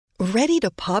Ready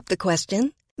to pop the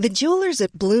question? The jewelers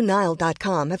at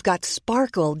BlueNile.com have got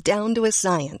sparkle down to a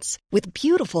science with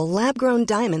beautiful lab-grown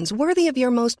diamonds worthy of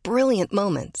your most brilliant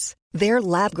moments. Their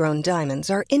lab-grown diamonds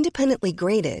are independently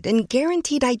graded and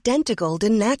guaranteed identical to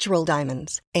natural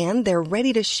diamonds, and they're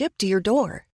ready to ship to your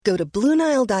door. Go to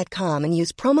BlueNile.com and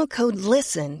use promo code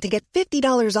LISTEN to get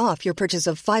 $50 off your purchase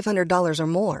of $500 or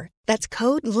more. That's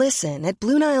code LISTEN at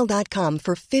BlueNile.com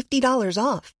for $50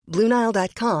 off.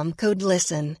 BlueNile.com, code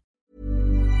LISTEN.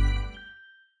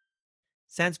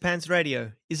 Sans Pants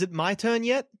Radio. Is it my turn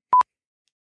yet?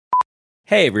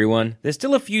 Hey everyone, there's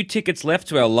still a few tickets left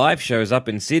to our live shows up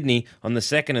in Sydney on the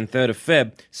 2nd and 3rd of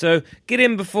Feb, so get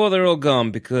in before they're all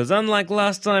gone because unlike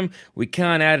last time, we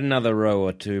can't add another row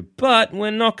or two, but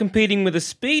we're not competing with a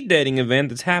speed dating event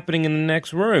that's happening in the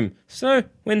next room, so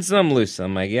win some, lose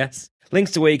some, I guess.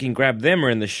 Links to where you can grab them are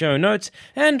in the show notes,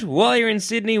 and while you're in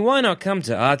Sydney, why not come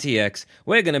to RTX?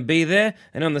 We're going to be there,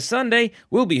 and on the Sunday,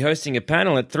 we'll be hosting a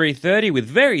panel at 3:30 with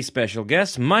very special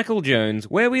guest Michael Jones,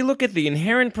 where we look at the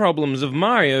inherent problems of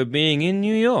Mario being in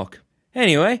New York.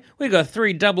 Anyway, we got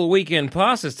 3 double weekend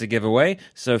passes to give away,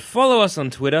 so follow us on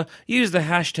Twitter, use the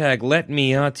hashtag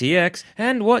LetMeRTX,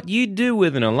 and what you'd do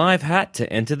with an Alive hat to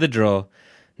enter the draw.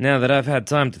 Now that I've had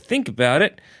time to think about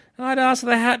it, I'd ask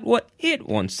the hat what it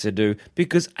wants to do,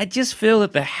 because I just feel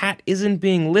that the hat isn't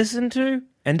being listened to,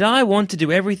 and I want to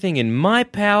do everything in my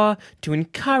power to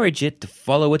encourage it to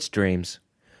follow its dreams.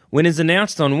 Winners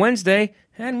announced on Wednesday,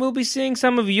 and we'll be seeing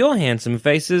some of your handsome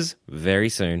faces very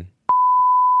soon.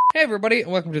 Hey everybody,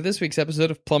 and welcome to this week's episode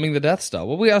of Plumbing the Death Star,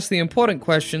 where we ask the important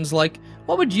questions like,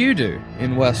 what would you do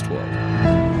in Westworld?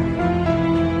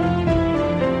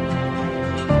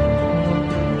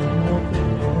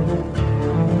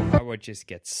 Would just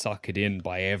get suckered in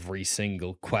by every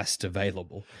single quest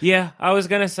available. Yeah, I was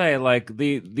gonna say, like,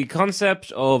 the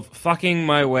concept of fucking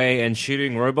my way and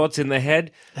shooting robots in the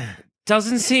head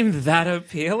doesn't seem that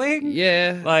appealing.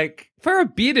 Yeah. Like, for a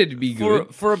bit it'd be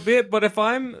good. For a bit, but if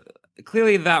I'm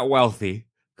clearly that wealthy,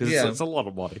 because Yeah. it's a lot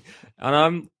of money,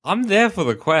 and I'm there for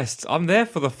the quests, I'm there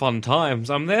for the fun times,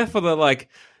 I'm there for the, like,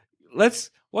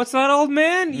 what's that, old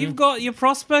man? You're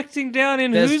prospecting down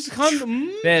in whose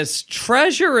country? There's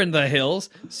treasure in the hills.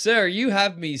 Sir, you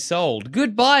have me sold.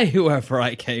 Goodbye, whoever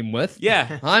I came with.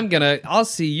 Yeah. I'll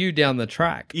see you down the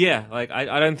track. Yeah, like,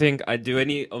 I don't think I do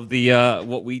any of the,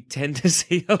 what we tend to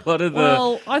see a lot of the...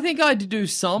 Well, I think I'd do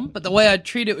some, but the way I'd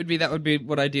treat it would be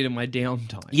what I did in my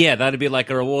downtime. Yeah, that'd be like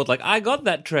a reward, like, I got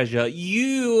that treasure,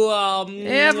 you,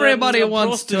 Everybody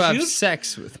wants to have prostitute?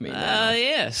 sex with me now.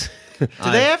 Yes. Do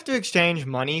they have to exchange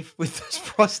money with those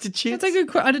prostitutes? That's a good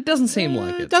question. It doesn't seem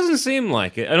like It it. doesn't seem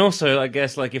like it. And also, I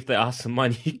guess, like, if they ask for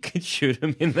money, you could shoot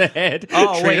them in the head.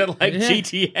 Oh, Treat wait. it like Yeah.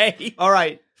 GTA. All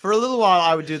right. For a little while,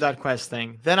 I would do that quest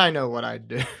thing. Then I know what I'd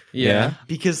do. Yeah.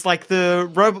 Because, like,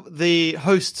 the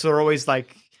hosts are always,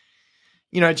 like,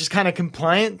 you know, just kind of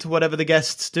compliant to whatever the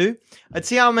guests do. I'd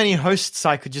see how many hosts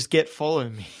I could just get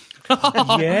following me.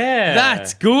 Yeah.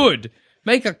 That's good.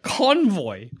 Make a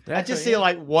convoy. I just see,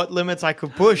 like, what limits I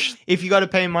could push. If you got to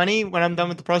pay money when I'm done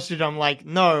with the prostitute, I'm like,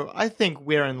 no, I think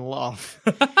we're in love.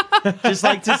 Just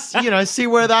like to, see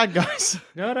where that goes.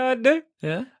 You know what I'd do?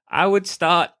 Yeah. I would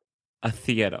start a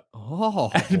theater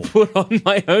Oh. and put on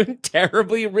my own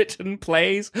terribly written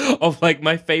plays of, like,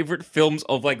 my favorite films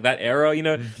of, like, that era, you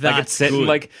know? Like, That's it's set in, good.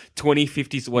 like,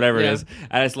 2050s, whatever Yeah. it is.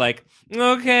 And it's like,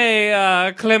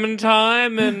 okay,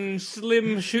 Clementine and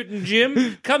Slim Shootin'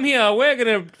 Jim, come here. We're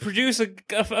going to produce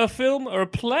a film or a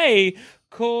play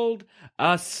called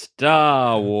A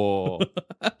Star War.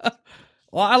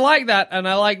 Well, I like that, and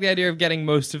I like the idea of getting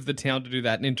most of the town to do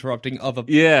that and interrupting other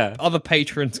Yeah. other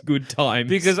patrons' good times.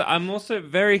 Because I'm also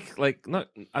very, like,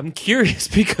 I'm curious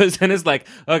because then it's like,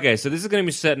 okay, so this is going to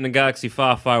be set in a galaxy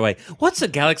far, far away. What's a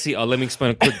galaxy? Oh, let me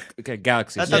explain a quick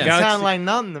galaxy. That So doesn't galaxy- sound like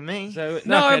nothing to me. So,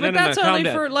 No, okay, but that's calm only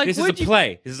down. for, like, This is a would you-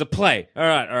 play. This is a play. All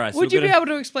right. So would you we're be gonna-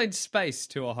 able to explain space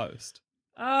to a host?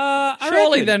 I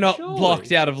Surely reckon, they're not surely.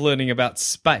 blocked out of learning about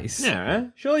space.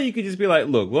 No, surely you could just be like,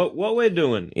 look, what we're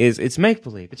doing is it's make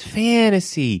believe, it's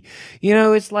fantasy. You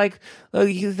know, it's like we're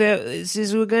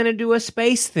going to do a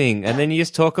space thing, and then you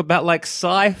just talk about like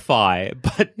sci-fi,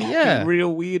 but Yeah. be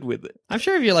real weird with it. I'm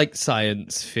sure if you like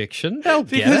science fiction, they'll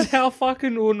get Because it. how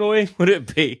fucking annoying would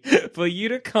it be for you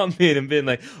to come in and be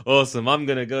like, awesome, I'm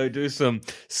going to go do some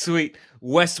sweet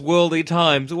Westworldy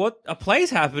times. What a play's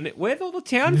happening? Where's all the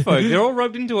town folk? They're all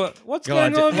roped into it. What's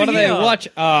God, going on? what do they here? watch?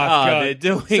 Oh, God. they're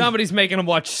doing Somebody's making them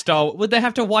watch Star Wars. Would they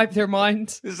have to wipe their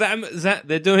minds?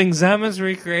 they're doing Zama's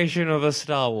recreation of a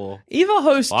Star Wars. If a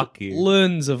host Fuck you.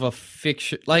 learns of a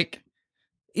fiction, like,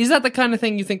 is that the kind of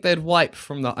thing you think they'd wipe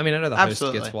from the? I mean, I know the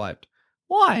Absolutely. host gets wiped.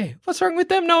 Why? What's wrong with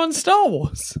them knowing Star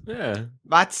Wars? Yeah.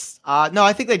 That's no,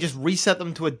 I think they just reset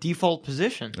them to a default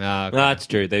position. Ah, No, that's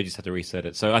true. They just have to reset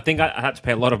it. So I think I had to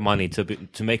pay a lot of money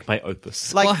to make my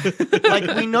opus. Like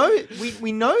we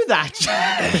know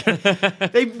that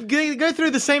they go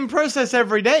through the same process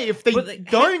every day. If they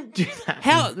don't do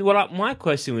that, My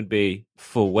question would be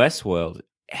for Westworld.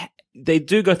 They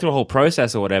do go through a whole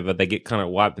process or whatever. They get kind of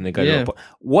wiped and they go to a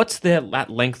what's that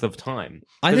length of time?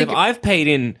 I think if I've paid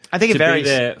in I think it to varies. be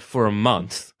there for a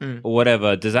month or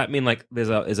whatever, does that mean like there's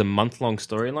a month-long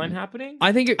storyline happening?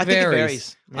 I think it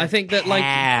varies. Yeah. I think that like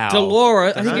How?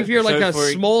 Delora, I think if you're like So a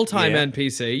for- small-time yeah.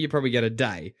 NPC, you probably get a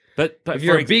day. But If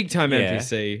you're for a ex- big-time yeah.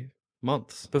 NPC,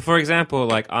 months. But for example,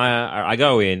 like I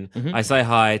go in, I say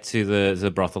hi to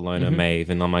the brothel owner, Maeve,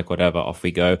 and I'm like, whatever, off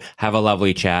we go, have a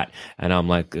lovely chat, and I'm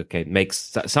like, okay,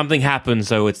 something happen,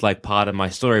 so it's like part of my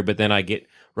story. But then I get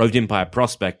roped in by a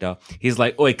prospector. He's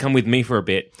like, oi, come with me for a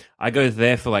bit. I go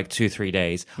there for like 2-3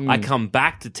 days. I come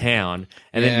back to town,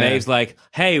 and then Yeah. Maeve's like,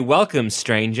 hey, welcome,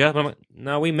 stranger. But I'm like,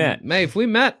 no, we met. Maeve, we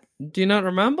met. Do you not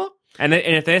remember? And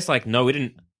if they're like, no, we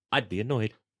didn't, I'd be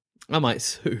annoyed. I might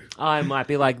sue. I might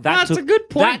be like, That's a good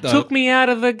point, That though. took me out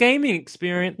of the gaming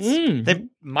experience. they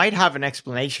might have an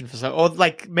explanation for so, or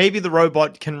like maybe the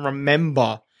robot can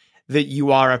remember that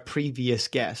you are a previous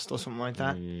guest or something like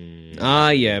that.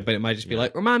 Yeah, but it might just be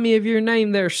like, remind me of your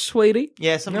name there, sweetie.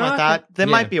 Yeah, something No, like I that. There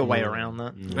yeah. might be a way around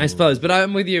that. I suppose, but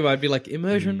I'm with you. I'd be like,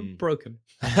 immersion broken.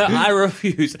 I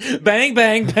refuse. Bang,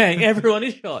 bang, bang. Everyone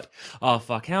is shot. Oh,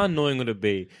 fuck. How annoying would it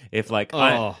be if, like,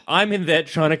 Oh. I'm in there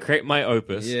trying to create my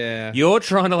opus. Yeah. You're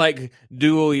trying to, like,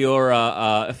 do all your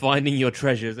finding your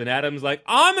treasures, and Adam's like,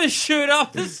 I'm going to shoot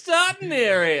up the starting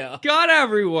area. God,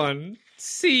 everyone.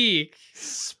 Seek.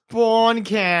 Spawn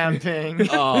camping.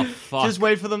 Oh, fuck. Just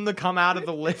wait for them to come out of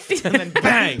the lift and then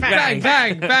bang, Bang,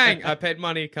 bang, bang. I paid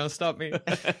money. Can't stop me.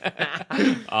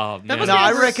 Oh, man. must No, be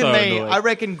I so reckon annoying. I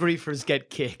reckon griefers get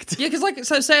kicked. Yeah, because like,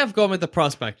 so say I've gone with the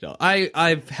prospector.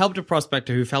 I've helped a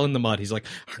prospector who fell in the mud. He's like,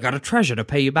 I got a treasure to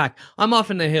pay you back. I'm off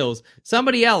in the hills.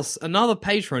 Somebody else, another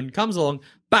patron, comes along,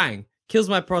 bang, kills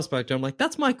my prospector. I'm like,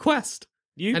 that's my quest.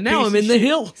 You And now piece I'm of in the shit.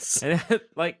 hills. And,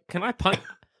 like, can I punch?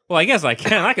 Well, I guess I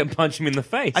can. I can punch him in the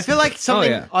face. I feel like something.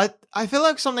 yeah. I feel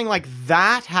like something like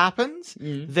that happens,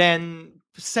 then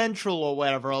Central or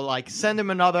whatever, or like send him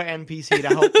another NPC to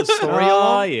help the story Oh,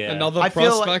 along. yeah. Another I feel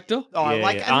like- prospector. Oh, Yeah,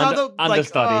 like yeah. another like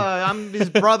Understudy. I'm his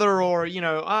brother, or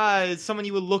someone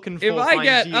you were looking for. If I finds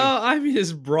get, you. I'm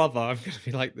his brother, I'm going to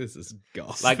be like, this is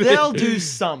goss. Like- They'll do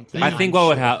something. I think I'm what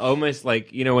would sure. happen, almost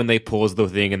like, you know, when they pause the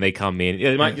thing and they come in,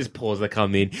 they might just pause, they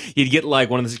come in. You'd get like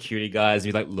one of the security guys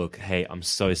and be like, look, hey, I'm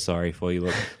so sorry for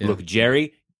you. Look,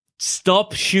 Jerry,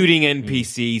 stop shooting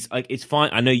NPCs. Like, it's fine.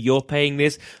 I know you're paying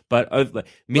this, but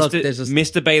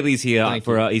Mr. Bailey's here Thank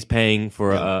for, you. he's paying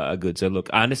for a good. So look,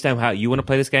 I understand how you want to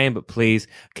play this game, but please,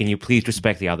 can you please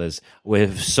respect the others?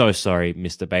 We're so sorry,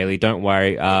 Mr. Bailey. Don't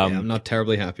worry. Yeah, I'm not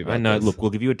terribly happy about I know. this. Look,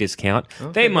 we'll give you a discount.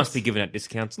 They must be giving out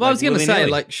discounts. Well, I was going to say,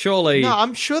 willy-nilly. like, surely... No,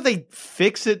 I'm sure they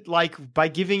fix it like by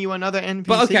giving you another NPC.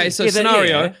 But okay, so Yeah,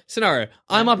 that- scenario.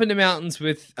 I'm up in the mountains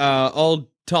with old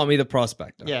Tommy the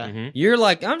prospector. yeah. Mm-hmm. You're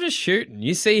like, I'm just shooting.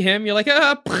 You see him, you're like,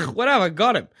 whatever,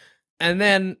 got him. And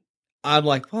then I'm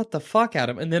like, what the fuck,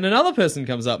 Adam? And then another person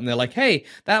comes up and they're like, hey,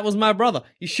 that was my brother.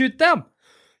 You shoot them.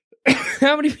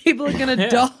 How many people are going to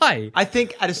die? I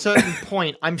think at a certain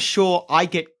point, I'm sure I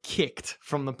get kicked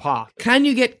from the park. Can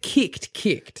you get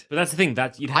kicked? But that's the thing.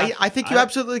 That's you'd have. I think you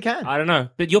absolutely can. I don't know,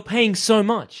 but you're paying so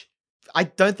much. I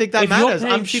don't think that if matters. you're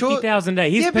paying I'm sure 50,000 a day,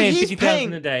 he's Yeah, but paying he's 50,000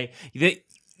 paying- a day.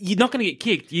 You're not going to get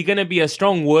kicked. You're going to be a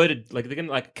strong worded. Like they're going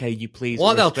to like, okay, you please.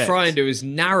 What they'll respect. try and do is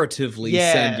narratively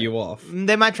Yeah. send you off.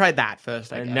 They might try that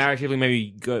first. I And guess. narratively,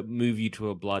 maybe move you to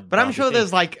a blood. But I'm bath sure thing.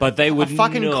 there's like but they would a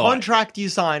fucking not. contract you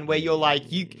sign where you're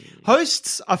like, you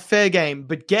hosts are fair game,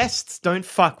 but guests don't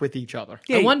fuck with each other.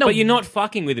 Yeah, I wonder- but you're not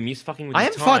fucking with him. You're fucking with. I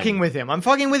his am time. fucking with him. I'm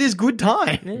fucking with his good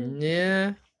time.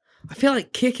 Yeah. I feel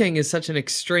like kicking is such an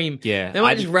extreme. Yeah, They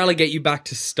might I- just relegate you back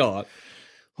to start.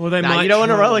 Well, they Nah, might you don't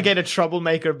want to try. relegate a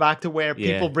troublemaker back to where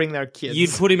Yeah. people bring their kids. You'd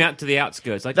put him out to the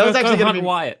outskirts. Like That was go actually gonna hunt be-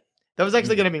 Wyatt. That was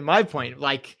actually going to be my point.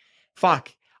 Like,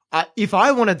 fuck. If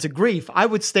I wanted to grief, I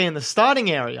would stay in the starting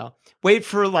area, wait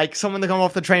for like someone to come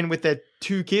off the train with their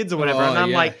 2 kids or whatever, Oh, and I'm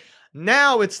yeah. like,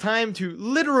 now it's time to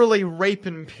literally rape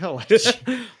and pillage.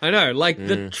 I know, like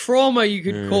the trauma you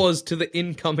could cause to the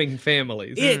incoming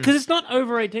families. Yeah, because it's not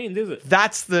over 18, is it?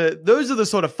 Those are the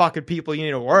sort of fucking people you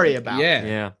need to worry about. Yeah.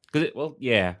 Yeah. Because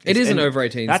yeah. It isn't And over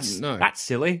 18s, That's no. That's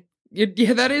silly.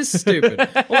 Yeah, that is stupid.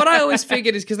 What I always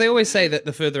figured is because they always say that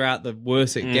the further out, the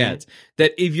worse it gets.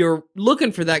 That if you're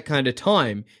looking for that kind of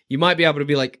time, you might be able to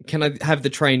be like, can I have the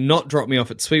train not drop me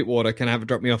off at Sweetwater? Can I have it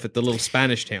drop me off at the little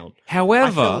Spanish town?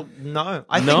 However,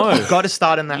 I think you've got to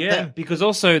start in that thing. because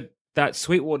also that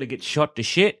Sweetwater gets shot to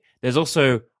shit. There's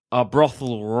also a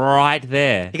brothel right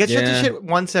there. He gets shot to shit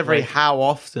once every how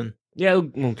often? Yeah,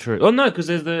 well, true. Oh no, because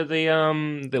there's the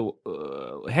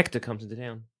Hector comes into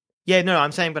town. Yeah, no,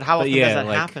 I'm saying, but how often does that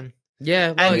happen?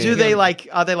 Yeah, And are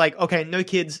they like, okay, no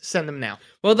kids, send them now?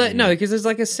 Well, no, because there's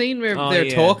like a scene where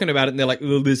they're talking about it and they're like,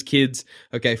 oh, there's kids.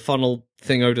 Okay, funnel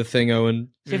thingo to thingo. And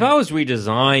if I was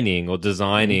redesigning or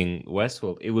designing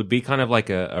Westworld, it would be kind of like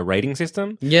a rating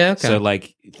system. Yeah, okay. So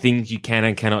like things you can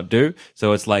and cannot do.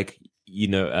 So it's like,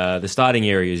 the starting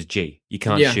area is G. You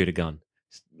can't shoot a gun.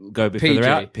 Go a bit further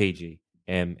out, PG.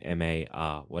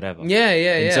 MAR, whatever. Yeah.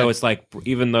 And so it's like,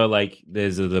 even though like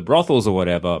there's the brothels or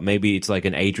whatever, maybe it's like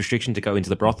an age restriction to go into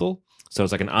the brothel. So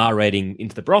it's like an R rating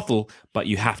into the brothel, but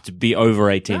you have to be over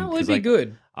 18. That would be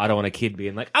good. I don't want a kid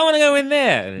being like, I want to go in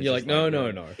there. And you're like, no.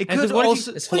 It could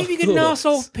also. What if you get an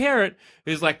arsehole parent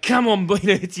who's like, come on, boy,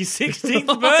 it's your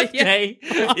 16th birthday.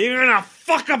 You're going to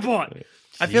fuck a pot.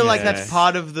 I feel like that's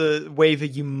part of the waiver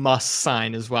you must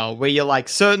sign as well, where you're like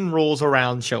certain rules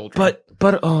around children. But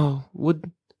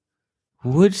would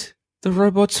the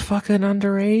robots fuck an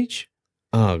underage?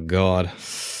 Oh God!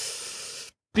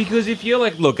 Because if you're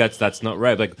like, look, that's not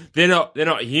rape. Like they're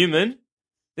not human.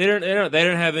 They don't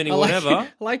have any whatever.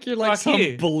 Like you're like Fuck some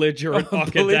you. belligerent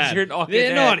Belligerent Ockadad.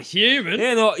 They're not human.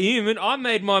 They're not human. I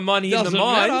made my money in the Doesn't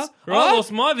mines. matter, I right?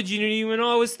 lost my virginity when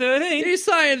I was 13. You're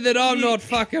saying that I'm not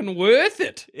fucking worth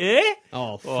it? Yeah?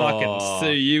 I'll fucking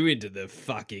sue you into the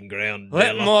fucking ground.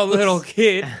 Let Bella. my little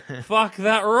kid fuck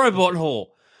that robot whore.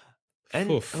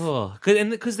 And Oof.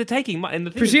 because they're taking money. And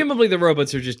the thing Presumably the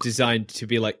robots are just designed to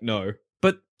be like, no.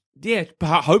 but yeah,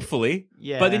 hopefully.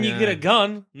 Yeah. But then you get a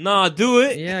gun. Nah, do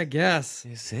it. Yeah, I guess.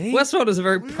 You see? Westworld is a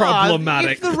very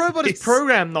problematic. If the robot is place.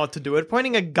 programmed not to do it,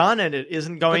 pointing a gun at it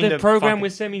isn't But going they're to. programmed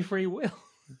with semi-free will.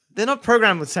 They're not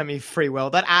programmed with semi-free will.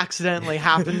 That accidentally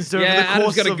happens over the Adam's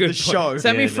course got a of good the show. point.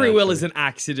 Semi-free will true. is an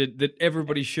accident that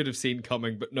everybody should have seen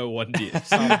coming, but no one did.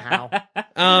 Somehow.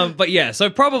 But yeah, so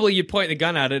probably you'd point the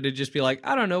gun at it and just be like,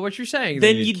 I don't know what you're saying.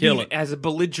 Then you'd you'd kill be, it. as a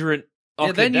belligerent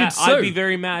then you'd sue. I'd be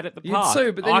very mad at the You'd park.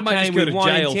 sue, but then I you might just came go with to one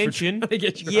jail intention. for trying to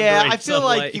get you Yeah, underage I feel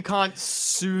sunlight. like you can't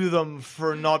sue them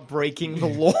for not breaking the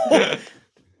law.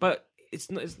 But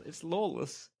it's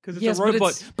lawless because it's Yes, a but robot.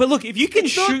 it's- But look, if you can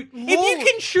It's not shoot, if you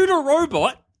can shoot a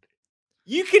robot,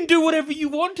 you can do whatever you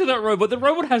want to that robot. The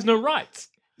robot has no rights.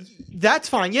 That's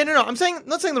fine. Yeah, no. I'm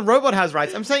not saying the robot has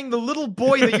rights. I'm saying the little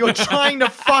boy that you're trying to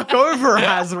fuck over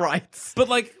has rights. But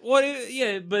like,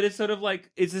 but it's sort of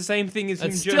like it's the same thing as him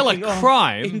It's still a jerking off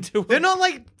crime. into They're not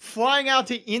like flying out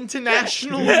to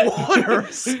international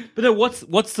waters. But then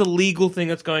what's the legal thing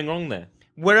that's going wrong there?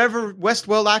 Wherever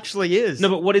Westworld actually is. No,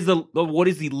 but what is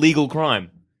the legal crime?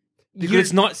 Because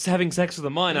it's not having sex with a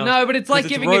minor. No, but it's like 'cause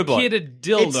giving a a robot. kid a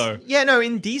dildo.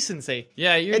 Indecency.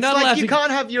 Yeah, you're It's not like allowed you to...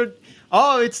 can't have your.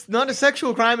 Oh, it's not a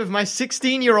sexual crime if my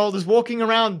 16-year-old is walking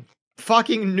around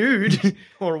fucking nude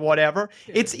or whatever.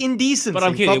 It's indecency. But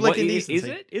I'm kidding. Public What, indecency. is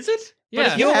it? Is it? Yeah.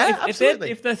 But if you're- Yeah,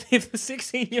 if the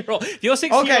 16-year-old, if your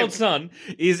 16-year-old son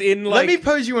is in like, Let me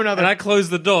pose you another. and I close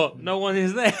the door, no one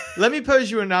is there. Let me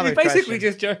pose you another. He's basically question.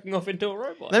 just jerking off into a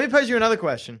robot. Let me pose you another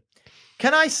question.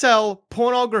 Can I sell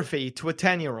pornography to a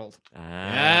 10-year-old?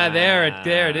 there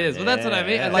it is. Well, that's what I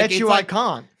mean. I Like, bet it's you like- I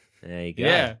can't. There you go.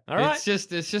 Yeah. All right.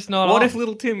 It's just not What on. if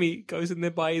little Timmy goes in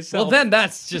there by himself? Well, then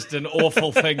that's just an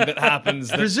awful thing that happens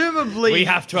that Presumably, we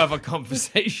have to have a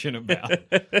conversation about.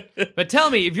 But tell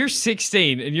me, if you're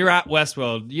 16 and you're at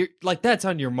Westworld, you're like, that's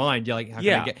on your mind. You're like, how can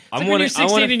Yeah. I get... It's I like wanna- when you're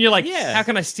 16 and you're like, yeah. how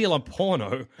can I steal a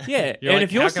porno? Yeah. You're And like,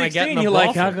 if you're how can I get 16, in a you're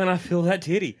like, brothel? how can I feel that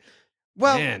titty?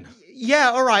 well, Man. yeah,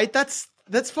 all right. That's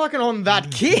fucking on that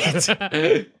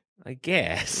kid. I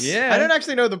guess. Yeah. I don't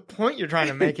actually know the point you're trying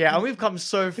to make here, and we've come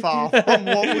so far from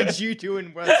what would you do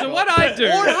in Westworld. So what I do...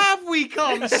 Or have we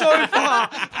come so far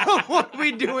from what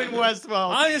we do in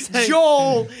Westworld? I'm just saying-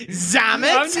 Joel, damn it!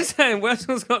 I'm just saying,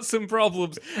 Westworld's got some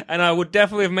problems, and I would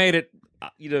definitely have made it,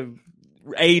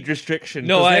 age restriction.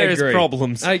 No, 'cause I there is agree.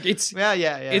 problems. It's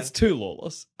yeah. it's too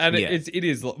lawless, and Yeah. it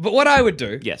is. But what I would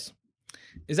do Yes.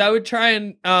 is I would try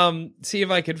and see if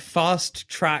I could fast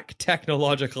track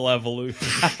technological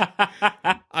evolution.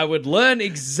 I would learn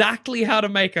exactly how to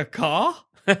make a car.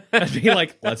 And be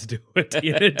like, let's do it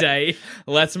in a day.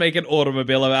 Let's make an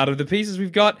automobile out of the pieces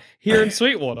we've got here in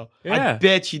Sweetwater. Yeah. I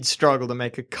bet you'd struggle to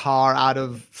make a car out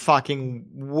of fucking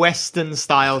Western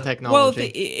style Well,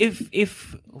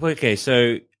 technology.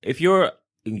 so if you're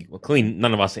well, clearly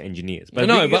none of us are engineers. But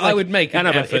No, if we, but I would make an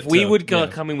but effort if we to- would yeah.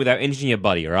 come in with our engineer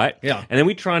buddy, right? Yeah. And then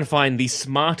we try and find the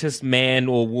smartest man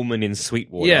or woman in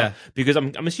Sweetwater. Yeah. Because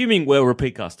I'm assuming we're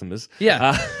repeat customers.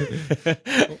 Yeah.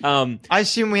 I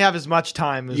assume we have as much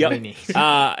time as we need.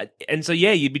 And so,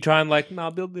 yeah, you'd be trying like, nah,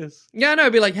 build this. Yeah, no,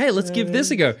 it'd be like, hey, let's give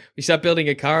this a go. We start building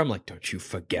a car. I'm like, don't you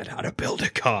forget how to build a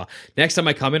car. Next time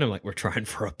I come in, I'm like, we're trying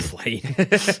for a plane.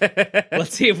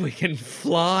 Let's see if we can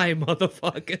fly,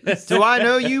 motherfuckers. Do I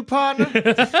know you, partner?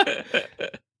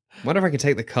 Wonder if I can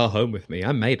take the car home with me.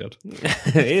 I made it.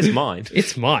 It's mine.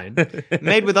 It's mine.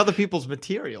 Made with other people's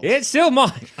materials. It's still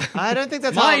mine. I don't think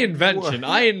that's My how it invention. works.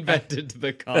 I invented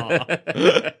the car.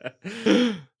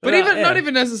 But Well, not yeah.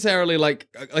 even necessarily like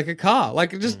a car,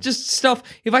 like just stuff.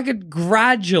 If I could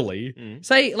gradually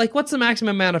say, like, what's the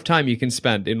maximum amount of time you can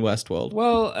spend in Westworld?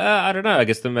 Well, I don't know. I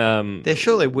guess There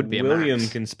surely would be a William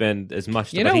max. can spend as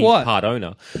much. You but know he's what? part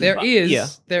owner. There But, is yeah.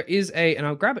 and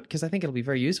I'll grab it because I think it'll be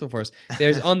very useful for us.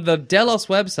 There's on the Delos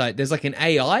website. There's like an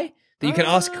AI that you can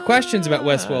ask questions about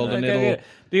Westworld, and Okay, it'll. yeah.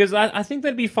 Because I think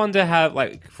that'd be fun to have.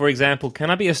 Like, for example, can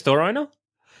I be a store owner?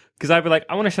 Because I'd be like,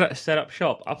 I want to set up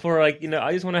shop for like,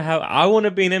 I just want to have, I want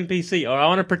to be an NPC or I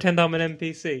want to pretend I'm an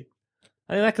NPC.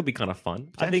 I think that could be kind of fun.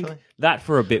 I think Potentially. that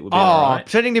for a bit would be Oh, alright.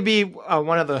 pretending to be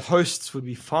one of the hosts would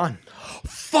be fun.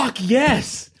 Fuck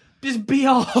yes! Just be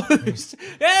a host.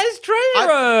 There's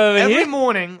Trevor over Every here.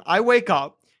 morning, I wake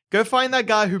up, go find that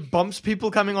guy who bumps people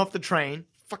coming off the train,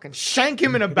 fucking shank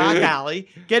him in a back alley,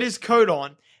 get his coat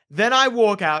on. Then I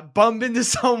walk out, bump into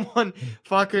someone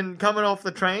fucking coming off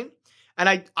the train. And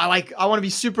I want to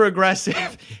be super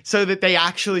aggressive so that they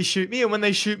actually shoot me. And when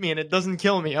they shoot me and it doesn't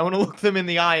kill me, I want to look them in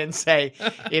the eye and say,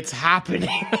 it's happening.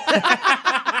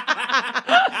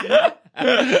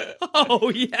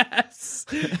 Oh yes,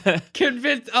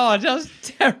 convinced. Oh, just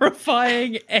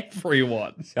terrifying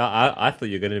everyone. I thought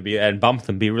you were going to be and bump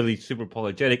them, be really super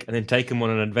apologetic, and then take them on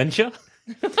an adventure.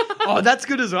 Oh, that's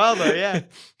good as well, though, yeah.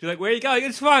 You're like, where are you going?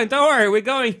 It's fine, don't worry, we're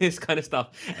going. This kind of stuff.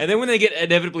 And then when they get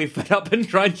inevitably fed up and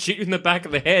try and shoot you in the back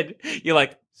of the head, you're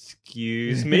like,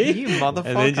 excuse me, You motherfucker.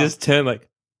 and then just turn like,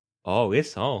 oh,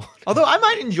 it's on. Although I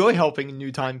might enjoy helping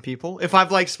new time people if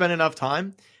I've like spent enough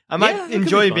time. I might that could be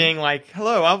enjoy fun. being like,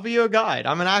 hello, I'll be your guide.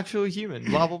 I'm an actual human,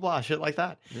 blah, blah, blah, shit like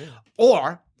that.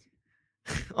 Or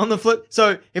on the flip,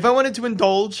 so if I wanted to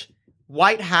indulge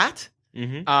white hat,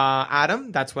 Mm-hmm.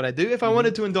 Adam, that's what I do. If I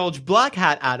wanted to indulge black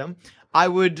hat Adam, I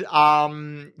would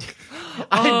I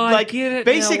I'd get it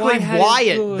now. basically White hat is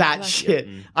Wyatt good. that Black- shit.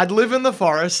 I'd live in the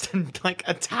forest and like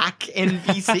attack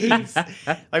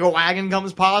NPCs. Like a wagon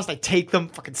comes past, I take them,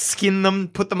 fucking skin them,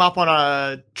 put them up on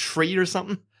a tree or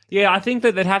something. Yeah, I think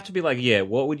that they'd have to be like,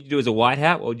 what would you do as a white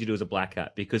hat? What would you do as a black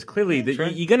hat? Because clearly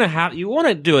you're gonna have, you want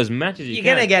to do as much as you You're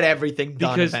can. gonna get everything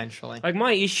done Because, eventually. Like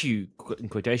my issue, in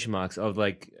quotation marks, of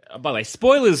like, by the way,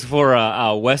 spoilers for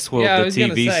Westworld, Yeah, I the was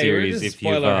gonna TV say, series. It is If you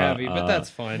spoiler heavy, but that's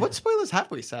fine. What spoilers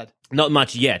have we said? not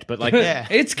much yet, but like, Yeah.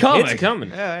 It's coming. it's coming.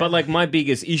 Yeah. But like, my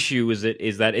biggest issue is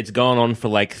that it's gone on for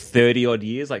like 30 odd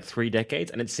years, like 3 decades,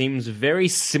 and it seems very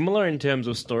similar in terms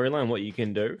of storyline, what you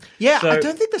can do. Yeah, So- I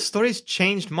don't think the story's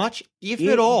changed much, if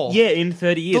at all. Yeah, in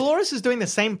 30 years. Dolores is doing the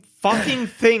same fucking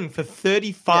thing for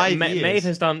 35 years. Maeve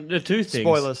has done 2 things.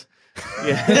 Spoilers.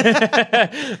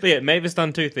 Yeah. But yeah, Maeve has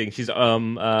done 2 things. She's been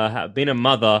a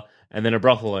mother and then a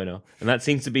brothel owner. And that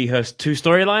seems to be her 2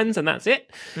 storylines, and that's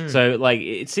it. So, like,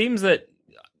 it seems that,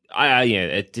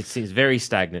 it seems very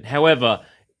stagnant. However,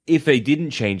 if they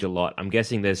didn't change a lot, I'm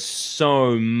guessing there's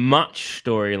so much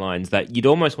storylines that you'd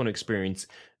almost want to experience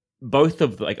both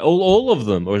of, like, all of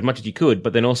them, or as much as you could,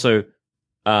 but then also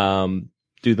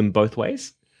do them both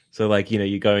ways. So, like,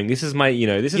 you're going, this is my,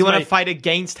 this is You want my... to fight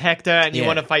against Hector, and you Yeah.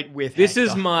 want to fight with This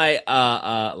Hector. is my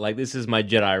this is my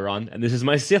Jedi run, and this is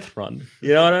my Sith run.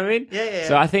 You know what I mean? Yeah.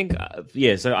 So I think,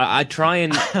 so I try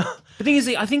and. The thing is,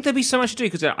 I think there'd be so much to do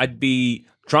because I'd be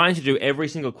trying to do every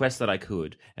single quest that I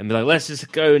could, and be like, let's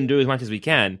just go and do as much as we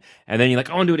can. And then you're like,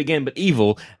 I want to do it again, but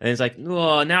evil. And it's like,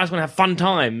 oh, now I just want to have fun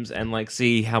times and like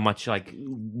see how much like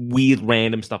weird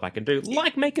random stuff I can do,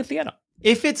 like make a theater.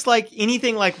 If it's like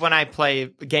anything like when I play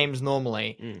games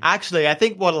normally, actually, I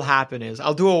think what'll happen is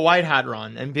I'll do a white hat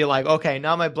run and be like, okay,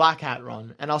 now my black hat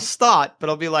run. And I'll start,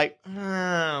 but I'll be like,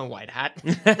 white hat.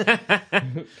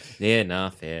 Yeah,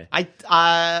 nah, fair.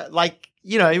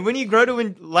 When you grow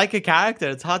to like a character,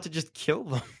 it's hard to just kill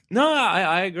them. No,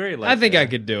 I agree. Like, I think I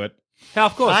could do it. Yeah,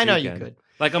 of course, I know you you can. could.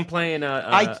 Like I'm playing.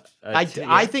 I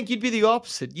think you'd be the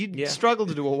opposite. You'd struggle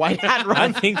to do a white hat I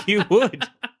run. think you would.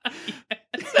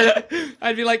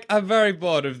 I'd be like, I'm very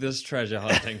bored of this treasure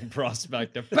hunting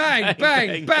prospector. Bang,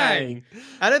 bang, bang.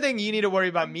 I don't think you need to worry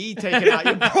about me taking out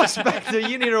your prospector.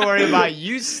 You need to worry about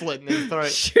you slitting his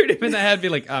throat. Shoot him in the head. Be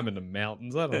like, I'm in the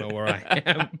mountains. I don't know where I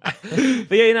am.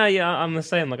 But yeah, I'm the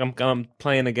same. Like I'm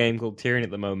playing a game called Tyranny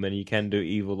at the moment. And you can do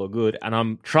evil or good, and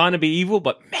I'm trying to be evil,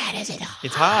 but man, is it hard?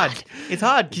 It's hard. It's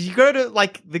hard because you go to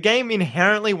like the game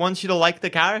inherently wants you to like the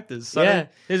characters. So Yeah,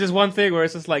 there's this one thing where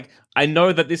it's just like I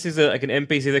know that this is like an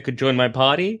NPC that could join my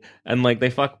party, and like they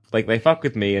fuck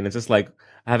with me, and it's just like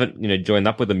I haven't joined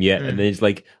up with them yet, and then it's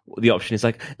like the option is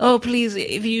like, oh please,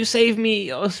 if you save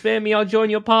me or spare me, I'll join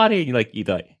your party. And you're like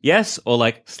either yes or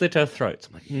like slit her throat.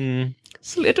 I'm like,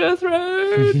 slit her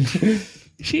throat.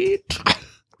 Shit.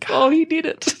 Oh, he did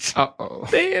it. Uh-oh.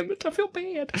 Damn it, I feel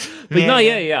bad. But no,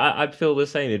 I'd feel the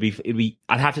same. It'd be.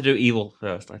 I'd have to do evil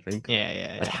first, I think.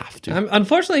 Yeah. I'd have to.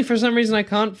 Unfortunately, for some reason, I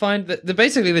can't find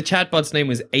basically the chatbot's name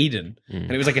was Aiden,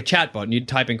 and it was like a chatbot, and you'd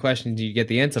type in questions, and you'd get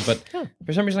the answer. But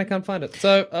for some reason, I can't find it.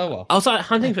 So, oh well. Also,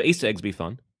 hunting for Easter eggs would be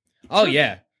fun. Oh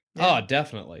yeah. Oh,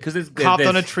 definitely. Because there's Carved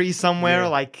on a tree somewhere,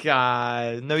 like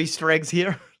no Easter eggs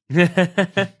here.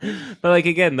 But like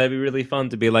again, that'd be really fun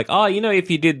to be like, oh,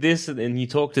 if you did this and you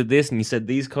talked to this and you said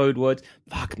these code words,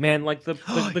 fuck, man, like the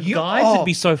guides would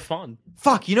be so fun.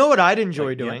 Fuck, you know what I'd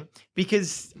enjoy doing?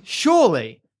 Because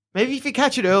surely, maybe if you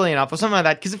catch it early enough or something like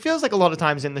that, because it feels like a lot of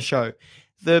times in the show,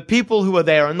 the people who are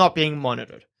there are not being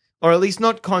monitored, or at least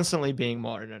not constantly being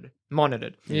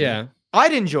monitored. Yeah.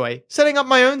 I'd enjoy setting up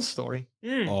my own story.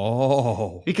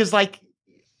 Oh. Because like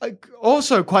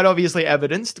also quite obviously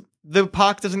evidenced, the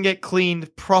park doesn't get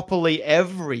cleaned properly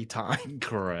every time.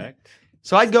 Correct.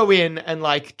 So I'd go in and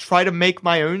like try to make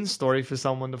my own story for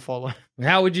someone to follow.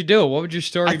 How would you do it? What would your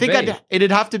story I think be?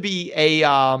 it'd have to be a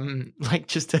like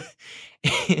just a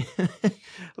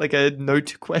like a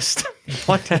note quest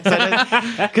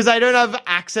because I don't have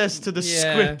access to the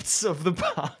scripts of the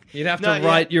park. You'd have to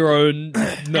write your own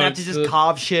notes. I'd have to just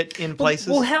carve shit in places.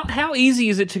 Well, how easy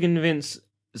is it to convince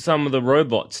some of the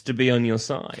robots to be on your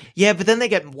side? Yeah, but then they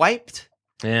get wiped.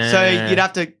 Yeah. So you'd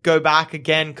have to go back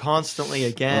again constantly,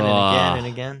 again and again and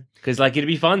again. Because like it'd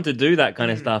be fun to do that kind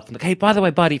of stuff. Like, hey, by the way,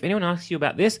 buddy, if anyone asks you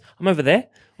about this, I'm over there.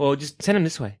 Or just send them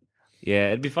this way. Yeah,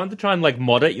 it'd be fun to try and like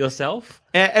mod it yourself.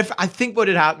 I think what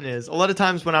would happen is a lot of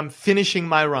times when I'm finishing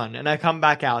my run and I come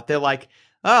back out, they're like,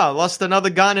 "Oh, lost another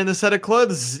gun and a set of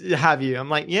clothes. Have you?" I'm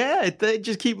like, "Yeah." They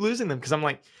just keep losing them because I'm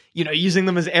like, using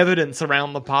them as evidence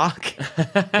around the park,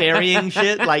 burying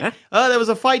shit. Like, oh, there was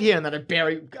a fight here, and then I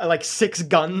bury like 6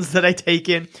 guns that I take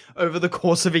in over the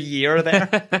course of a year there.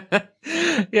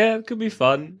 Yeah, it could be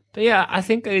fun. But yeah, I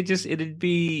think it'd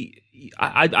be.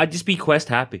 I'd just be quest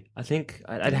happy. I think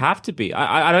I'd have to be.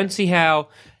 I don't see how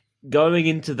going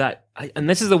into that. And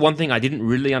this is the one thing I didn't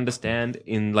really understand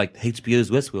in like HBO's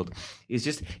Westworld is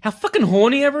just how fucking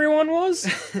horny everyone was.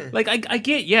 Like I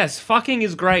get, yes, fucking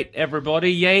is great,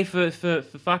 everybody, yay for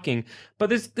fucking. But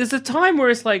there's a time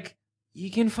where it's like you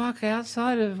can fuck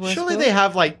outside of Westworld. Surely they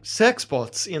have like sex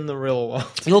bots in the real world.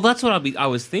 Well, that's what I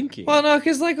was thinking. Well, no,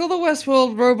 because like all the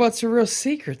Westworld robots are real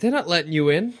secret. They're not letting you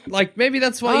in. Like maybe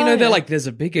that's why they're like, there's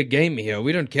a bigger game here.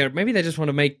 We don't care. Maybe they just want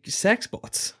to make sex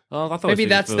bots. Oh, I thought maybe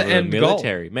that's the end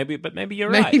military. Goal. Maybe you're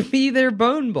right. Maybe they're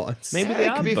bone bots. Maybe they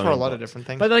it could be for a lot of different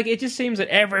things. But like, it just seems that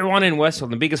everyone in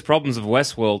Westworld, the biggest problems of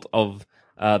Westworld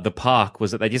the park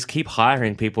was that they just keep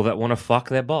hiring people that want to fuck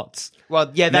their bots.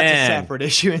 Well, yeah, that's a separate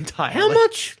issue entirely. How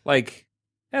much? Like,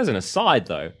 as an aside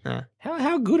though,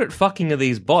 how good at fucking are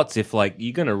these bots if like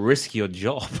you're gonna risk your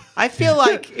job? I feel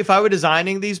like if I were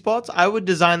designing these bots, I would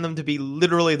design them to be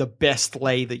literally the best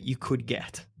lay that you could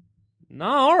get. No,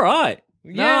 all right.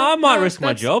 Yeah, no, I might risk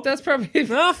my job. That's probably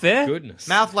fair. Goodness.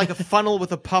 Mouth like a funnel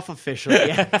with a pufferfish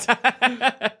at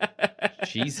the end.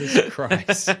 Jesus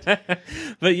Christ.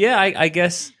 But yeah, I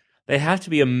guess they have to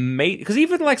be amazing because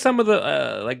even like some of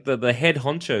the like the head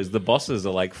honchos, the bosses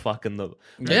are like fucking the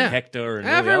Hector and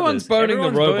everyone's boning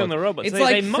the robots. It's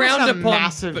like they frowned must have upon a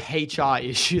massive HR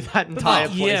issue that entire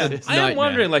place. Is. I am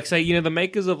wondering, like, say the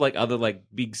makers of like other like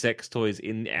big sex toys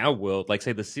in our world, like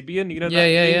say the Sibian, that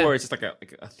thing where it's just like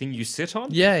a thing you sit on.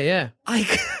 Yeah.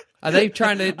 Like. Are they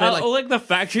trying to... or like the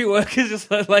factory workers just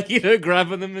like,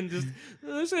 grabbing them and just...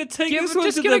 I'm just going to take this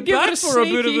one to the back for a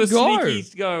bit of a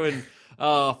sneaky go and...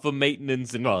 for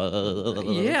maintenance and...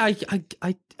 Yeah,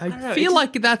 I feel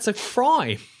like that's a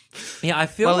crime. Yeah, I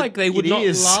feel like they would not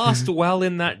last well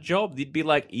in that job. They'd be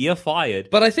like, you're fired.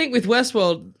 But I think with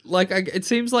Westworld, like, it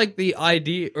seems like the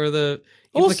idea or the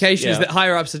implication is that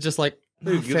higher-ups are just like,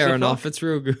 Who gives a Fair fuck? enough. It's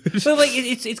real good. But like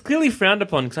it's clearly frowned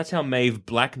upon because that's how Maeve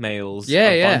blackmails Yeah,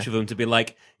 a yeah. bunch of them to be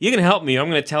like, "You're gonna help me. I'm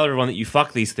gonna tell everyone that you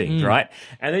fuck these things, right?"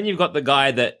 And then you've got the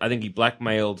guy that I think he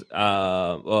blackmailed,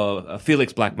 or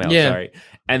Felix blackmailed, Yeah. sorry.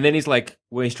 And then he's like,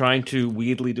 where he's trying to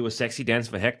weirdly do a sexy dance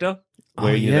for Hector,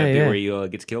 where yeah, that bit yeah. where he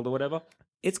gets killed or whatever.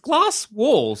 It's glass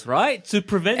walls, right? To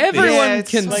prevent Everyone this. Yeah, it's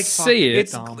can like see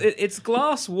it. It's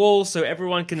glass walls, so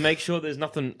everyone can make sure there's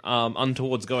nothing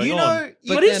untowards going You on. know,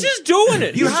 But but he's then- just doing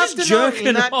it. You He's have just to know in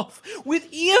jerking that- off with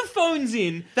earphones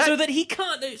in, so that he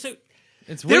can't. So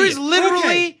It's There weird. is literally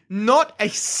Okay. not a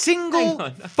single Hang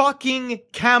on. fucking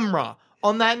camera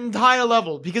on that entire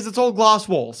level because it's all glass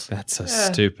walls. That's so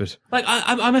stupid. like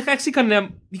I'm actually kind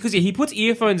of because he puts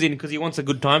earphones in because he wants a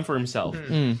good time for himself.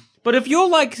 But if you're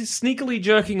like sneakily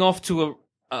jerking off to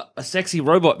a sexy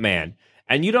robot man,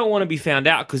 and you don't want to be found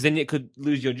out because then you could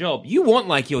lose your job, you want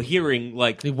like your hearing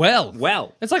like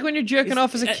Well. It's like when you're jerking It's-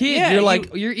 off as a kid. yeah, You're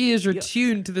like, your ears are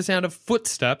tuned to the sound of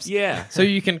footsteps. Yeah. So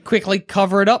you can quickly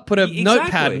cover it up, put a Exactly.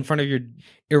 notepad in front of your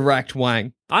erect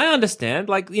wang. I understand.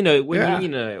 Like, you know, when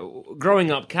Yeah.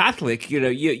 growing up Catholic, you know,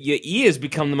 your ears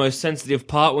become the most sensitive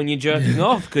part when you're jerking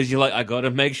off because you're like, I got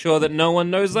to make sure that no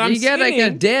one knows I'm You get like a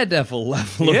skinning. daredevil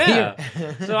level of Yeah.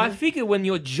 hearing. So I figure when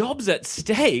your job's at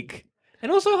stake,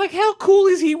 and also like, how cool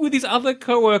is he with his other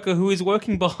coworker who is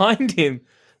working behind him?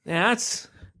 Now that's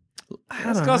I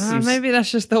don't got know. some- Maybe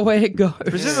that's just the way it goes.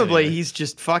 Presumably, he's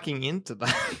just fucking into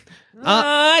that.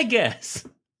 I guess.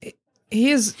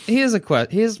 Here's a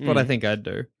question. Here's what I think I'd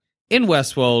do. In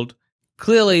Westworld,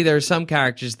 clearly there are some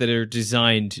characters that are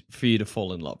designed for you to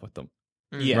fall in love with them.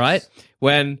 Yes. Right?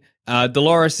 When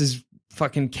Dolores'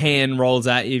 fucking can rolls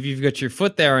at you, if you've got your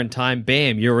foot there in time,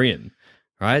 bam, you're in.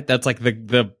 Right? That's like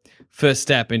the first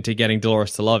step into getting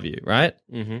Dolores to love you, right?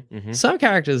 Some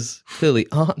characters clearly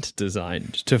aren't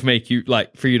designed to make you,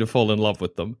 like, for you to fall in love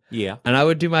with them. Yeah. And I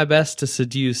would do my best to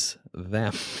seduce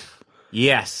them.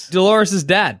 Yes. Dolores'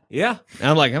 dad. Yeah. And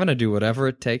I'm like, I'm going to do whatever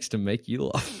it takes to make you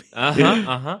love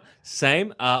me.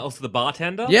 Same. Also the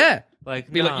bartender. Yeah. Like,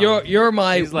 Be nah. like, you're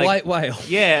my He's like- white whale.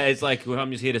 Yeah, it's like, well,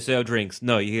 I'm just here to serve drinks.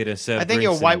 No, you're here to serve I think drinks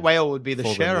your white and whale would be the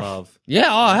fall in sheriff. love. Yeah,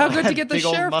 oh, how good to get the Big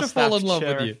old sheriff to fall in mustached love with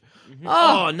sheriff. you.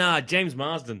 Oh, nah, James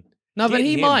Marsden. No, but Get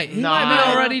he him. might. He might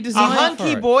be already A designed for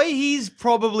hunky it. boy, he's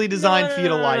probably designed for you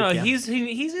to like him. He's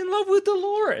in love with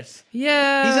Dolores. He's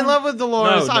in love with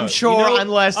Dolores, No, I'm no. sure, You know-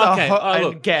 unless okay, a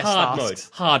look, guest hard asks.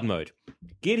 mode. Hard mode.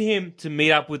 Get him to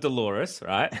meet up with Dolores,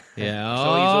 right? Yeah. So he's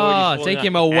already falling Take out.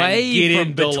 him away and get from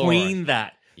in Dolores. between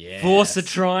that. Force a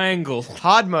triangle.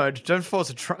 Hard mode, don't force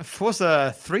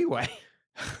a three-way.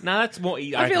 No, that's more.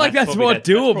 I feel like that's more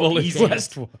doable in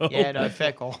Westworld. Yeah, no,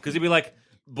 fair call. Because he'd be like,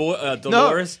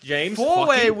 Dolores, James,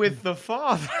 Four-way fucking- with the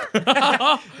father.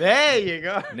 There you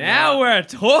go. Now we're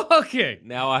talking.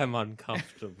 Now I'm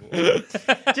uncomfortable.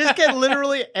 Just get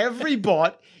literally every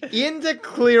bot into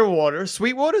Clearwater,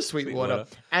 Sweetwater,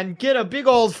 and get a big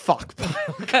old fuck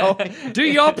pile going. Do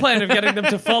your plan of getting them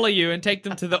to follow you and take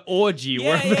them to the orgy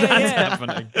wherever that's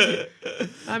happening.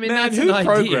 I mean, Man, that's who an idea.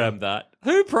 programmed that?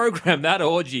 Who programmed that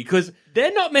orgy? Because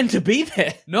they're not meant to be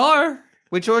there. No.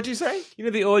 Which orgy, say? You know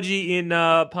the orgy in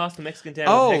Past the Mexican Town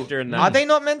Oh, with Hector and that? are they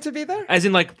not meant to be there? As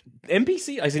in, like,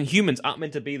 NPC? As in humans aren't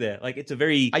meant to be there. Like, it's a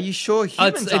very... Are you sure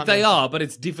humans aren't They meant are, but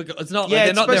it's difficult. It's not to? Yeah, like they're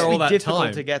it's not supposed there to all be that difficult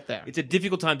time. to get there. It's a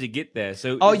difficult time to get there.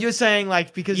 So, Oh, you're saying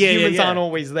like because Yeah, humans yeah. aren't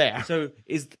always there. So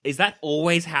is that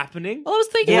always happening? Well, I was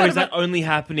thinking or about is that only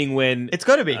happening when It's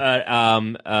gotta be.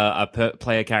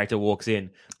 player character walks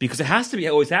in? Because it has to be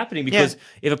always happening. Because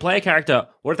if a player character,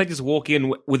 what if they just walk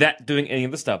in without doing any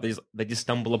of the stuff? They just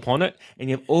stumble upon it,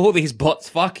 and you have all these bots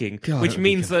fucking, God, which that'd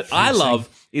be means that I confusing.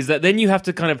 love is that then you have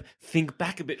to kind of think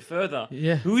back a bit further.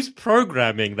 Yeah. Who's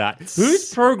programming that?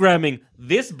 Who's programming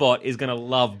this bot is going to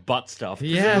love butt stuff?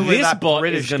 Yeah. Presumably This that bot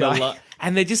British is going to guy. love,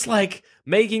 and they're just like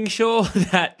making sure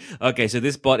that okay, so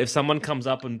this bot, if someone comes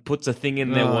up and puts a thing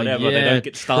in there, Oh, whatever, they yeah, don't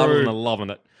get startled true. and are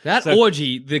loving it. That So-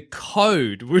 orgy, the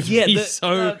code would Yeah, be the-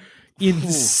 so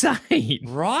insane.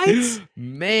 right?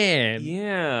 Man.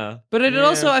 Yeah, But it Yeah.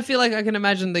 also, I feel like I can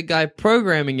imagine the guy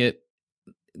programming it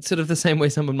sort of the same way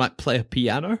someone might play a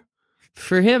piano.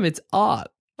 For him, it's art.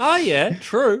 Oh yeah,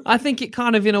 true. I think it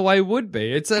kind of, in a way, would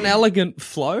be. It's an elegant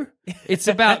flow. It's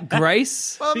about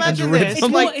grace. Well, and imagine rhythm. this. It's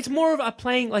more, it's more of a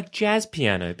playing like jazz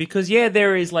piano because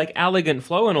there is like elegant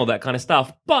flow and all that kind of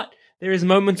stuff, but there is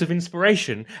moments of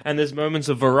inspiration and there's moments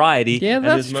of variety. Yeah, and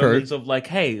that's there's true. moments of like,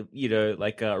 hey,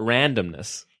 like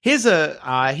randomness. Here's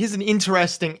an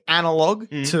interesting analog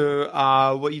to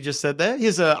what you just said there.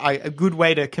 Here's a good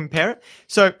way to compare it.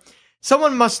 So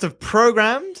someone must have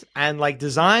programmed and like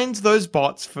designed those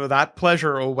bots for that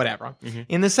pleasure or whatever.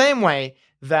 In the same way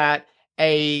that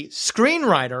a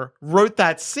screenwriter wrote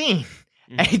that scene.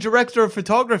 A director of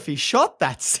photography shot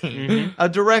that scene. A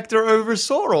director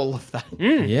oversaw all of that.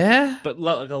 Yeah. But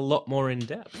like a lot more in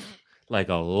depth. Like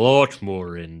a lot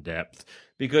more in depth.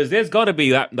 Because there's got to be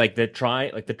that, like,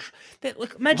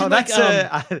 look, imagine Oh, like,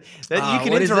 that's you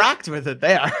can what is it? interact with it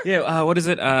there. Yeah, what is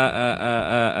it?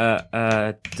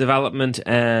 Development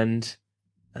and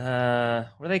what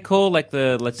are they called? Like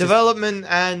Development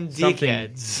and something.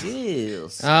 dickheads.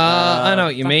 Yes. I know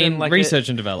what you something mean. like Research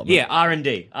and development. Yeah,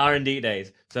 R&D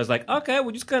days. So I was like, okay,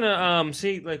 we're just gonna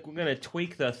see, like, we're gonna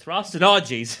tweak the thrust, and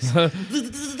Jesus,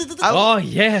 Oh,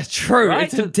 yeah, true. Right?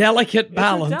 It's a delicate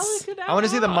balance. I want to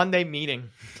see the Monday meeting.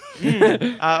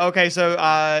 Okay, so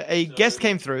a guest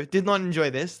came through, did not enjoy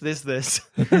this.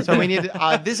 So we need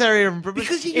this area of improvement.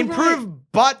 Because you're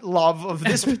improve butt love of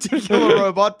this particular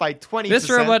robot by 20%. This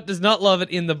robot does not love it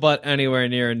in the butt anywhere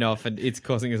near enough, and it's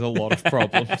causing us a lot of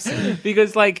problems.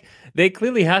 because like there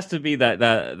clearly has to be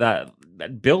that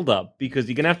build up, because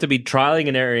you're gonna have to be trialing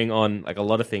and erroring on like a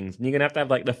lot of things, and you're gonna have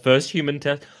like the first human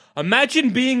test. Imagine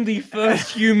being the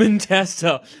first human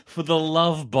tester for the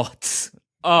love bots.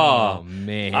 Oh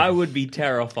man, I would be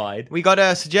terrified. We got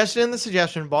a suggestion in the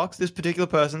suggestion box. This particular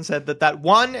person said that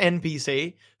one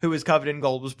NPC who was covered in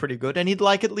gold was pretty good, and he'd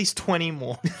like at least 20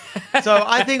 more. So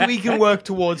I think we can work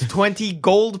towards 20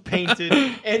 gold-painted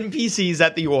NPCs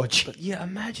at the orchard. Yeah,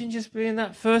 imagine just being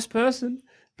that first person,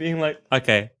 being like,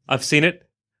 okay, I've seen it.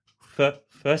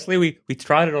 Firstly, we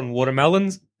tried it on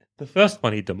watermelons. The first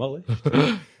one he demolished.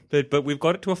 But we've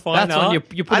got it to a fine that's art. when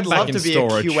you put I'd it back love in to be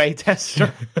storage. a QA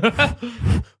tester.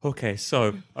 Okay,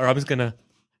 so I'm just gonna,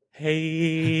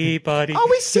 hey buddy. Oh,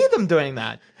 we see them doing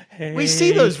that. We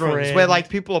see those rooms friend. where like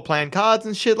people are playing cards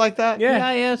and shit like that.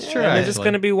 Yeah, it's true. And there's just actually.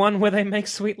 going to be one where they make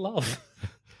sweet love.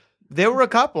 There were a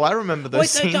couple. I remember those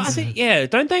scenes.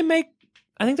 Don't they make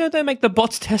the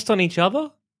bots test on each other?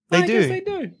 They I do. guess they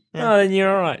do. Yeah. Oh, then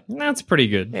you're all right. That's pretty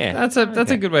good. Yeah. That's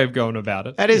a good way of going about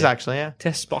it. That is actually, yeah.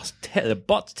 The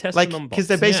bots testing Like, on bots. because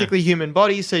they're basically human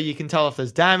bodies, so you can tell if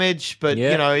there's damage. But,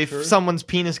 Yeah, you know, if true. someone's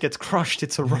penis gets crushed,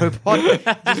 it's a robot.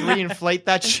 Just reinflate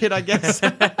that shit, I guess.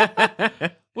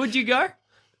 Would you go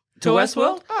to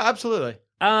Westworld? Oh, absolutely.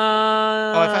 Oh,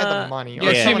 Oh, if I had the money. Yeah, Or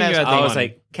if someone assuming you has had the I money. was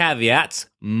like, caveats,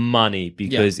 money,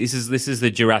 because this is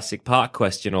the Jurassic Park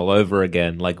question all over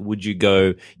again. Like, would you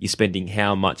go? You're spending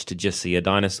how much to just see a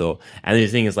dinosaur? And the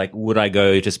thing is, like, would I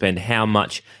go to spend how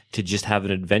much to just have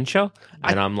an adventure?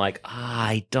 And I'm like,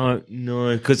 I don't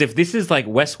know, because if this is like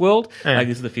Westworld, like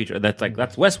this is the future. That's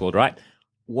Westworld, right?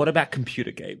 What about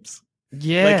computer games?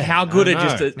 Yeah. Like, how good I are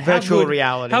just know. a Virtual how good-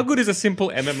 reality. How good is a simple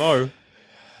MMO?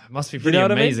 It must be pretty know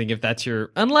what I mean? amazing if that's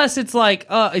your. Unless it's like,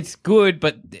 it's good,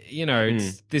 but you know,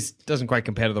 this doesn't quite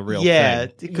compare to the real Yeah,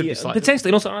 thing. it could be slightly. Potentially.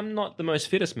 And also, I'm not the most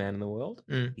fittest man in the world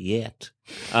yet.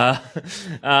 But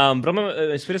I'm the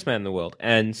most fittest man in the world,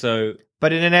 and so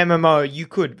But in an MMO, you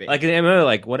could be. like an MMO,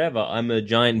 like whatever. I'm a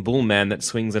giant bull man that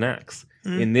swings an axe.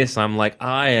 In this, I'm like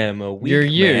I am a weak You're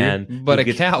you, man, but who a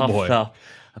gets cowboy.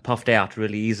 puffed out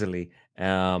really easily,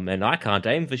 and I can't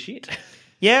aim for shit.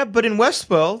 Yeah, but in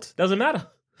Westworld, Doesn't matter.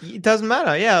 it doesn't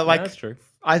matter. Yeah, like That's true.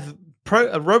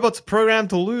 a robot's programmed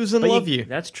to lose and love you.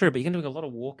 That's true, but you're gonna do a lot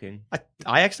of walking.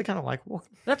 I actually kind of like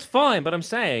walking. That's fine, but I'm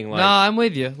saying like No, I'm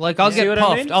with you. Like, I'll See get what I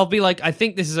puffed. mean? I'll be like, I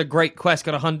think this is a great quest.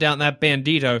 Got to hunt down that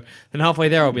bandito. And halfway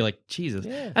there, I'll be like, Jesus,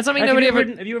 that's something nobody ever.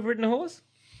 Have you ever ridden a horse?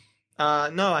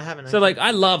 No, I haven't. So, like, I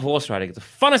love horse riding. It's the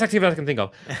funnest activity I can think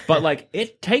of. But, like,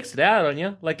 it takes it out on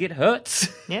you. Like, it hurts.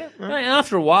 yeah. well, Like,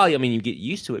 after a while, I mean, you get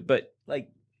used to it. But, like,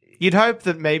 You'd hope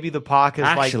that maybe the park has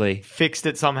Actually, like fixed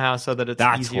it somehow so that it's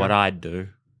that's easier. what I'd do.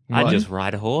 What? I'd just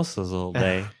ride horses all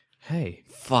day. Hey,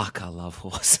 Fuck, I love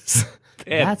horses.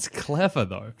 that's clever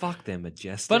though. Fuck, they're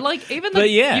majestic. But like, even But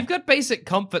yeah. you've got basic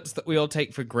comforts that we all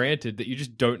take for granted that you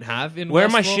just don't have in. Where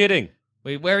am I Westworld. shitting?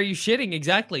 Wait, where are you shitting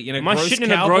exactly? In a Am I gross shitting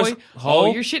in a cowboy gross hole?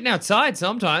 Oh, you're shitting outside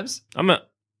sometimes.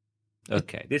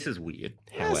 Okay, this is weird.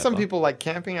 Yeah, However. some people like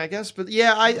camping, I guess, but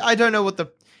yeah, I don't know what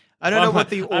the I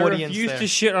audience I refuse there. to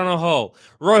shit on a hole.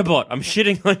 Robot, I'm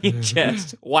shitting on your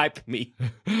chest. Wipe me.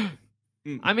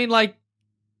 I mean, like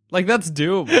that's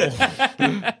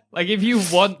doable. Like, if you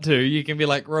want to, you can be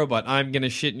like, robot, I'm gonna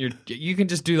shit in your. You can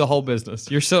just do the whole business.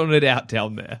 You're sorting it out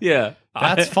down there. Yeah.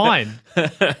 That's fine.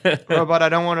 Robot, I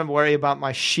don't want to worry about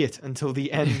my shit until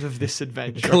the end of this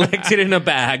adventure. Collect it in a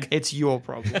bag. It's your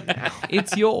problem now.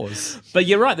 It's yours. But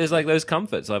you're right. There's like those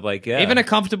comforts. I'm like, yeah. Even a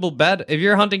comfortable bed. If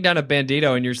you're hunting down a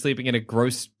bandito and you're sleeping in a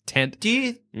gross tent, Do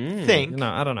you think? No,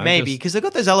 I don't know. Maybe just- because they've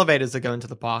got those elevators that go into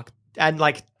the park and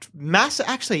like massive,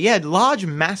 actually, yeah, large,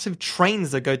 massive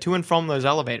trains that go to and from those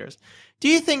elevators. Do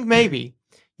you think maybe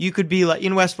you could be like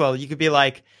in Westworld? You could be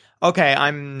like, okay,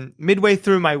 I'm midway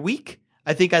through my week.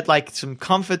 I think I'd like some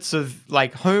comforts of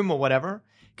like home or whatever.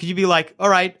 Could you be like, all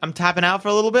right, I'm tapping out for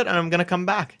a little bit and I'm going to come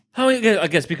back? Oh, yeah, I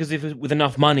guess because if with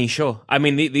enough money, sure. I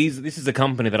mean, this is a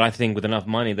company that I think with enough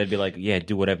money, they'd be like, yeah,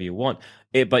 do whatever you want.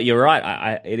 But you're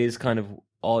right. It is kind of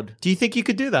odd. Do you think you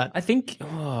could do that? I think...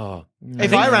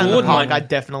 If I ran the park, I'd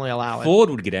definitely allow it. Ford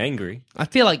would get angry. I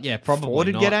feel like, yeah, probably Ford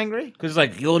would not. get angry? Because,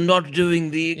 like, you're not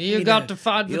doing the... You got to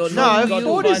find the truth. No, Ford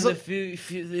Ford is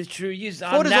the true use.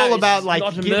 Ford is all about like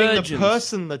giving the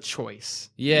person the choice.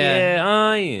 Yeah.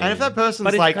 Yeah. And if that person's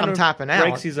But it like, kind I'm of tapping out.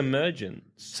 breaks his emergence.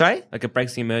 Sorry? Like it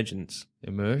breaks the emergence.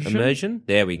 Immersion? Immersion?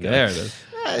 There we go. There it is.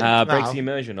 Breaks No. the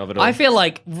immersion of it all. I feel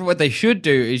like what they should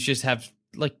do is just have,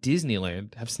 like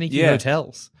Disneyland, have sneaky Yeah.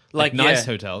 hotels. Like nice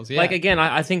yeah. hotels, yeah. Like, again,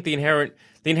 I think the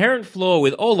inherent flaw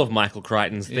with all of Michael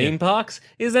Crichton's theme parks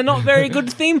is they're not very good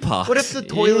theme parks. What if the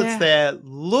toilets Yeah. there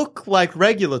look like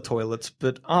regular toilets,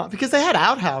 but aren't? Because they had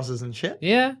outhouses and shit.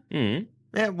 Yeah.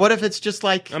 Yeah, what if it's just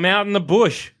like, I'm out in the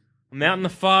bush. I'm out in the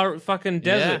far fucking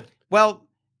desert. well,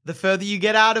 the further you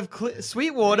get out of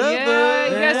Sweetwater, Yeah,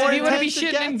 the yes, more if you want to be intense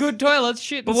it shitting in gets. good toilets,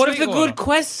 shit. But in what if the Sweetwater. good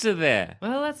quests are there?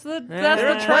 Well, that's the There There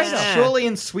are Yeah. quests Yeah. surely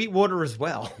in Sweetwater as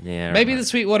well. Yeah, Maybe right. the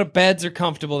Sweetwater beds are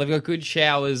comfortable. They've got good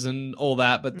showers and all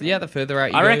that. But yeah, the further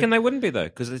out you I go. reckon they wouldn't be, though,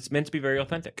 because it's meant to be very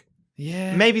authentic.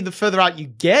 Yeah. Maybe the further out you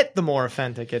get, the more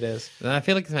authentic it is. I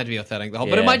feel like it's meant to be authentic, the whole.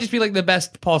 But it Yeah. might just be like the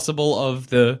best possible of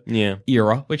the Yeah.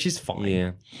 era, which is fine.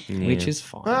 Yeah. Which is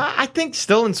fine. I think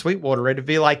still in Sweetwater, it'd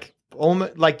be like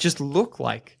almost like just look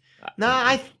like. No,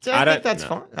 I don't- think that's no.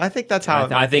 fine. I think that's how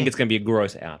I think it's going to be a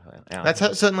gross out. that's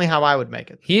certainly how I would make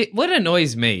it. What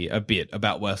annoys me a bit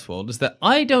about Westworld is that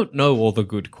I don't know all the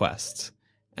good quests.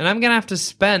 And I'm going to have to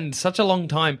spend such a long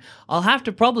time. I'll have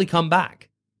to probably come back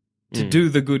to do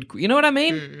the good... You know what I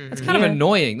mean? It's kind of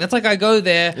annoying. That's like I go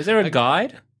there... Is there a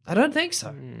guide? I don't think so.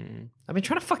 I've been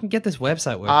trying to fucking get this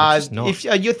website working. It's just not. If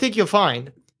you think you'll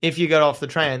find, if you get off the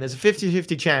train, there's a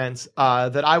 50-50 chance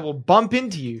that I will bump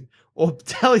into you or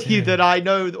tell you that I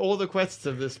know all the quests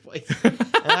of this place and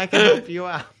I can help you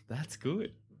out. That's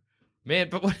good. Man,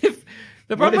 but what if...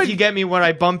 The What problem if you get me when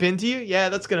I bump into you? Yeah,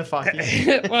 that's going to fuck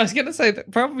you. well, I was going to say, the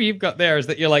problem you've got there is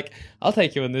that you're like, I'll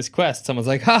take you on this quest. Someone's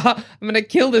like, haha, I'm going to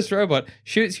kill this robot.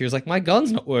 Shoots you. It's like, my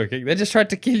gun's not working. They just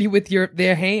tried to kill you with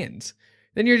their hands.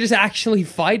 Then you're just actually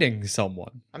fighting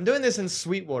someone. I'm doing this in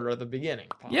Sweetwater at the beginning.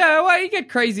 Yeah, well, you get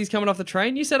crazies coming off the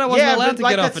train. You said I wasn't allowed to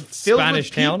get off at filled Spanish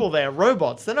with Town. people there,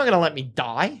 robots. They're not going to let me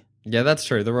die. Yeah, that's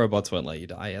true. The robots won't let you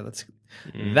die. Yeah,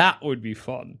 that would be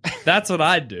fun. That's what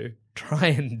I'd do. Try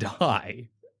and die.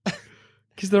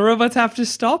 Because the robots have to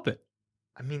stop it.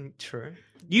 I mean, true.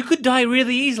 You could die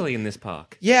really easily in this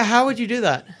park. Yeah, how would you do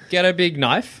that? Get a big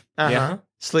knife, Uh-huh.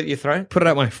 Slit your throat? put it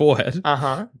at my forehead,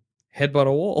 Uh-huh. headbutt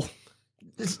a wall.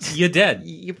 You're dead.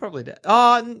 You're probably dead.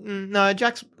 Oh, no,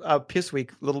 Jack's a piss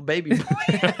weak little baby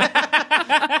boy.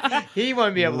 He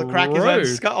won't be able to crack his own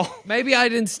Rude. skull. Maybe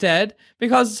I'd instead,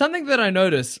 because something that I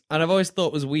notice, and I've always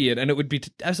thought was weird, and it would be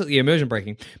absolutely immersion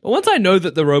breaking, but once I know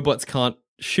that the robots can't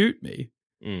shoot me,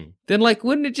 then, like,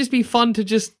 wouldn't it just be fun to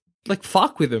just, like,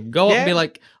 fuck with them? Go up and be Yeah.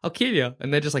 like, I'll kill you.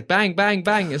 And they're just like, bang, bang,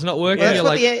 bang. It's not working. That's You're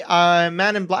what like, the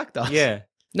Man in Black does. Yeah.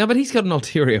 no, but he's got an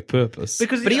ulterior purpose.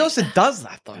 Because But he also does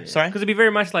that, though. Sorry? Because it'd be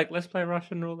very much like, let's play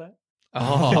Russian roulette.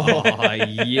 Oh,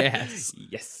 yes.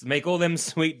 Yes. Make all them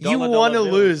sweet You want to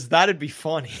lose. That'd be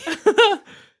funny.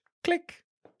 Click.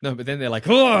 No, but then they're like,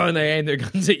 oh, and they aim their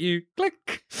guns at you.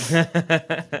 Click.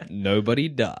 Nobody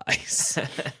dies.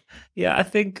 Yeah, I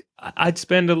think I'd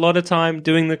spend a lot of time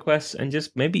doing the quests and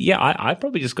just maybe, I'd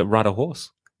probably just go ride a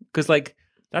horse. Because, like,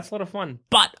 that's a lot of fun.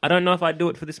 But I don't know if I'd do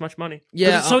it for this much money. 'Cause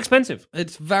Yeah, it's so expensive.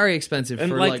 It's very expensive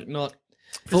And, for, like, not...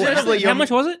 Seriously, How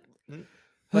much was it?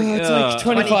 it's like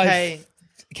 25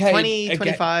 20,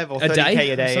 25 or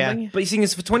 30K a day, yeah. something? But you see,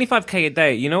 it's for 25K a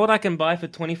day. You know what I can buy for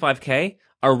 25K?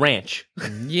 A ranch.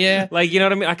 Yeah. Like, you know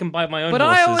what I mean? I can buy my own But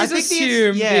horses. I always I think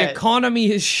assume yeah. the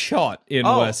economy is shot in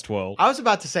Oh, Westworld. I was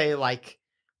about to say, like...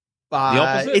 The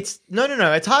opposite? It's no.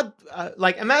 It's hard.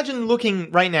 Like, imagine looking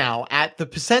right now at the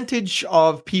percentage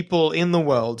of people in the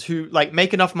world who like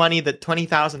make enough money that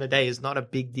 20,000 a day is not a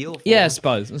big deal. For Yeah, I them.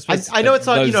 suppose. I know it's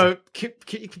not. You those- know,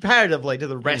 comparatively to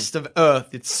the rest of Earth,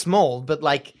 it's small, but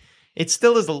like, it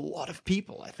still is a lot of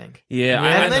people. I think. Yeah,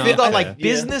 And then you've got like yeah.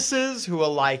 businesses who are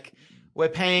like, we're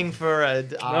paying for a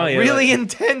Oh, yeah, really like-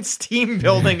 intense team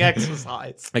building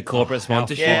exercise. Like corporate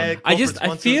sponsorship. Yeah, I corporate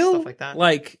sponsors, feel stuff like that.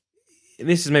 like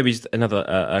this is maybe just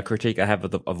another critique I have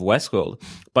of Westworld.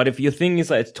 But if your thing is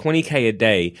like it's 20K a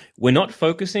day, we're not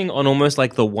focusing on almost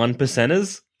like the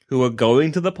 1%ers who are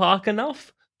going to the park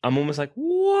enough. I'm almost like,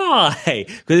 why?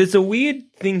 Because it's a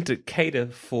weird thing to cater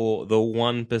for the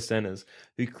 1%ers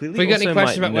who clearly If we got also any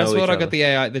questions might about know Westworld, each I other. got the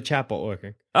AI, the chatbot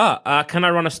working. Can I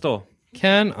run a store?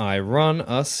 Can I run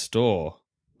a store?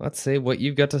 Let's see what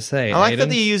you've got to say. I like Aiden. that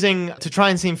they're using, to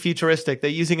try and seem futuristic, they're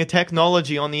using a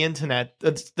technology on the internet.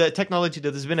 That's the technology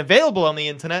that has been available on the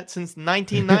internet since the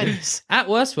 1990s. At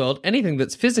Westworld, anything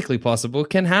that's physically possible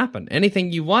can happen.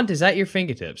 Anything you want is at your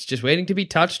fingertips, just waiting to be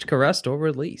touched, caressed, or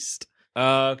released.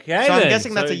 Okay, So I'm then.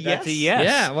 guessing that's a That's a yes? yes.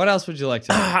 Yeah, what else would you like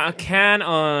to know? Can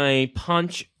I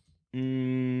punch?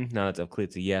 No, it's clear.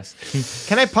 It's a yes.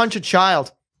 Can I punch a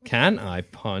child? Can I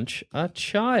punch a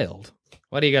child?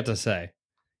 What do you got to say?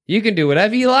 You can do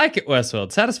whatever you like at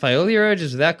Westworld. Satisfy all your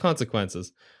urges without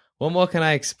consequences. What more can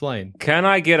I explain? Can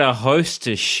I get a host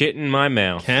to shit in my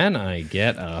mouth? Can I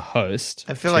get a host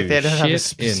I feel like they don't have a shit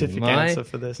specific in my answer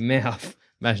for this. mouth?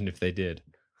 Imagine if they did.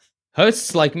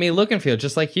 Hosts like me look and feel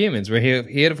just like humans. We're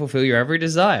here to fulfill your every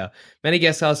desire. Many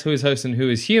guests ask who is host and who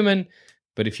is human,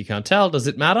 but if you can't tell, does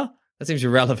it matter? That seems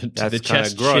irrelevant to That's the kinda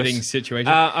chest gross. shitting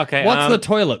situation. Okay. What's the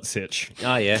toilet sitch?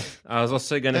 Oh yeah. I was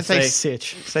also going to Let's say say.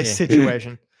 sitch. Say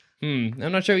situation. I'm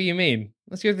not sure what you mean.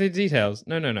 Let's go through the details.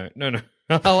 No.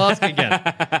 I'll ask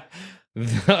again.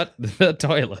 The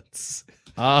toilets.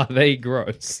 Are they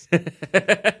gross?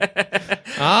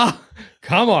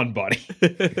 Come on, buddy.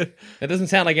 That doesn't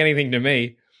sound like anything to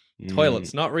me.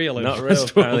 Toilets, not real. in Not real,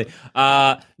 Westworld.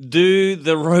 apparently. Do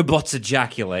the robots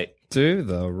ejaculate? Do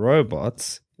the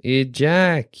robots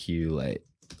ejaculate?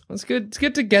 That's good. It's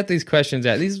good to get these questions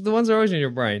out. These the ones that are always in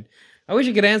your brain. I wish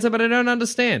I could answer, but I don't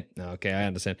understand. Okay, I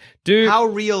understand. How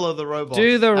real are the robots?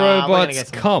 Do the we're gonna robots get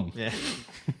some- come? Yeah.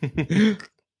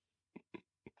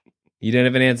 You don't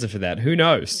have an answer for that. Who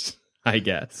knows? I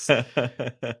guess.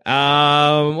 What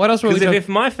else were we Because talking? if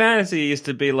my fantasy is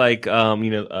to be like,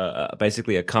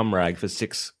 basically a cum rag for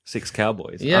six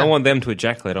cowboys, Yeah. I want them to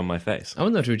ejaculate on my face. I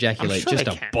want them to ejaculate sure just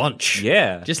they a can. bunch.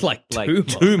 Yeah, Just like too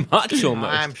too much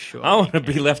almost. I'm sure I want they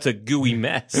to be left a gooey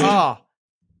mess. Oh,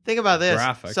 think about this.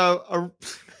 Graphic. So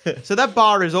that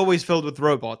bar is always filled with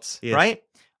robots, Yes. right?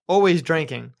 Always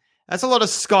drinking. That's a lot of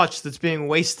scotch that's being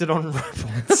wasted on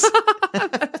robots.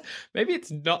 Maybe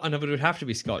it's not enough. It would have to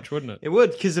be scotch, wouldn't it? It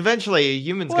would, because eventually a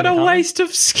human's What going to a come. waste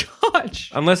of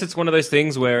scotch. Unless it's one of those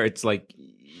things where it's like,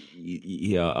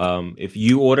 if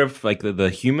you order, like the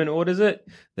human orders it,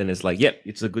 then it's like, yep,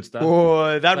 it's a good start.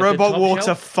 Boy, that Like the robot top walks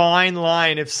shelf? a fine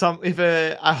line. If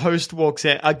a host walks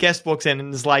in, a guest walks in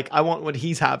and is like, I want what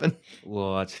he's having.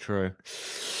 Well, that's true.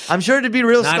 I'm sure it'd be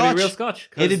real Nah, scotch. it'd be real scotch.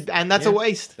 'Cause- And that's a yeah,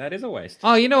 waste. That is a waste.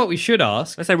 Oh, you know what we should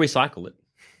ask? Let's say recycle it.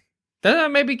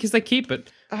 Maybe because they keep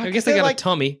it. I guess they they're got like- a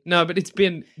tummy. No, but it's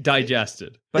been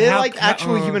digested. They're how- like how-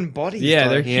 actual human bodies. Yeah, though.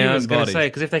 they're Yeah, I human was going to bodies. say,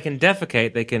 because if they can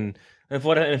defecate, they can... If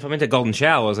I'm into golden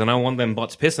showers and I want them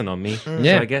bots pissing on me,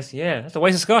 Yeah. so I guess, that's a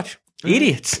waste of scotch.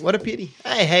 Idiots. What a pity.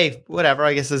 Hey, whatever.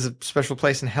 I guess there's a special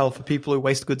place in hell for people who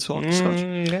waste good scotch.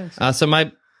 Yes. So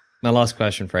my last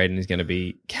question for Aiden is going to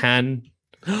be: can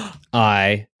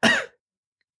I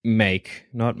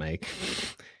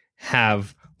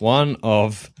have one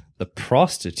of the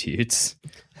prostitutes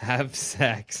have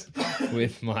sex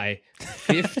with my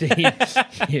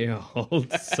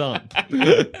 15-year-old son?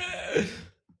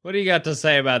 What do you got to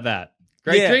say about that?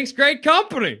 Great Yeah. drinks, great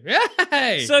company.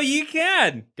 Hey, So you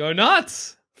can. go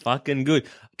nuts. Fucking good.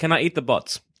 Can I eat the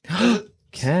bots?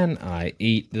 Can I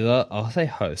eat the? I'll say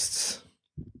hosts.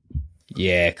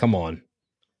 Yeah, come on.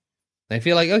 They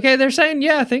feel like okay. They're saying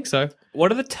yeah. I think so. What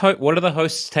do the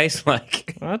hosts taste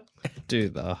like? What do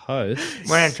the hosts?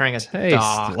 We're entering a taste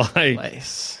dark like?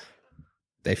 place.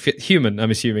 They fit human.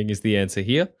 I'm assuming is the answer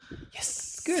here.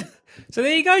 Yes. Good. So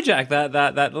there you go, Jack.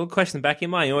 That little question in the back of your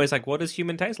mind. You're always like, what does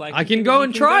human taste like? I can go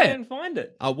and try it. and find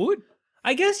it. I would.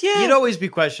 I guess, yeah. You'd always be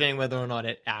questioning whether or not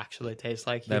it actually tastes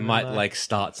like They human, might though. like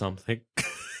start something.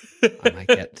 I might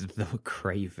get the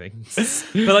cravings.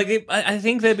 But like, I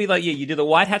think they'd be like, yeah, you do the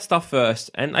white hat stuff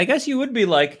first, and I guess you would be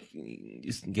like,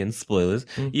 just again, spoilers.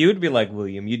 You would be like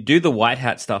William. You do the white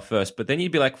hat stuff first, but then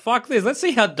you'd be like, fuck this. Let's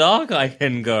see how dark I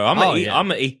can go. I'm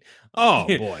gonna eat. Oh,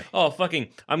 boy. Oh fucking!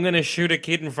 I'm gonna shoot a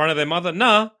kid in front of their mother.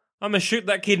 Nah, I'm gonna shoot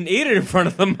that kid and eat it in front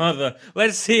of the mother.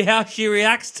 Let's see how she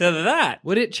reacts to that.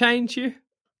 Would it change you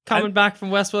coming back from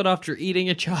Westworld after eating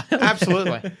a child?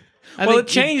 Absolutely. Well, it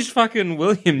changed fucking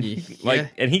William, Yeah.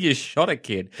 and he just shot a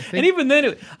kid. And even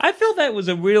then, I felt that was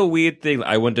a real weird thing.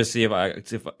 I wanted to see if I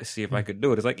could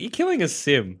do it. It's like you're killing a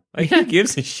sim. Like who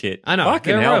gives a shit? I know.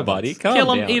 Fucking they're hell, robots. buddy. Calm Kill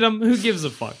them, down. eat them. Who gives a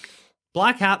fuck?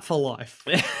 Black hat for life.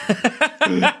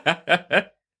 And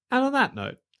on that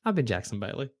note, I've been Jackson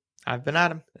Bailey. I've been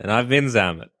at him. And I've been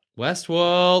Zamet.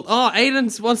 Westworld. Oh,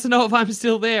 Aiden wants to know if I'm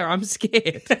still there. I'm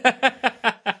scared.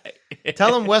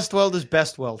 Tell them Westworld is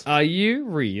best world. Are you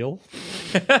real?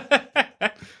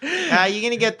 You're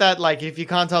going to get that, like, if you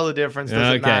can't tell the difference,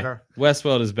 does it matter?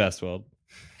 Westworld is best world.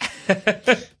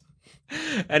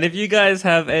 And if you guys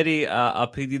have any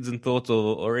opinions and thoughts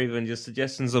or even just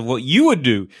suggestions of what you would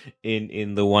do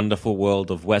in the wonderful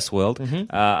world of Westworld,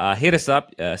 hit us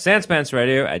up,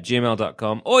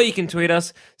 sanspantsradio@gmail.com, or you can tweet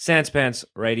us,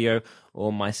 sanspantsradio,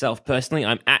 or myself personally,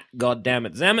 I'm at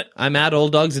goddammit. I'm at All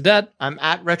Dogs Are Dead. I'm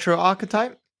at Retro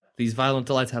Archetype. These violent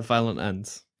delights have violent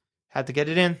ends. Had to get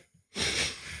it in.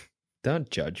 Don't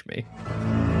judge me.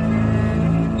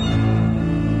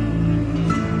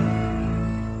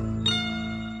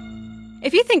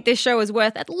 If you think this show is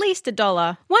worth at least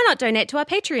 $1, why not donate to our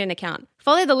Patreon account?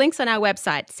 Follow the links on our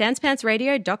website,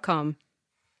 sanspantsradio.com.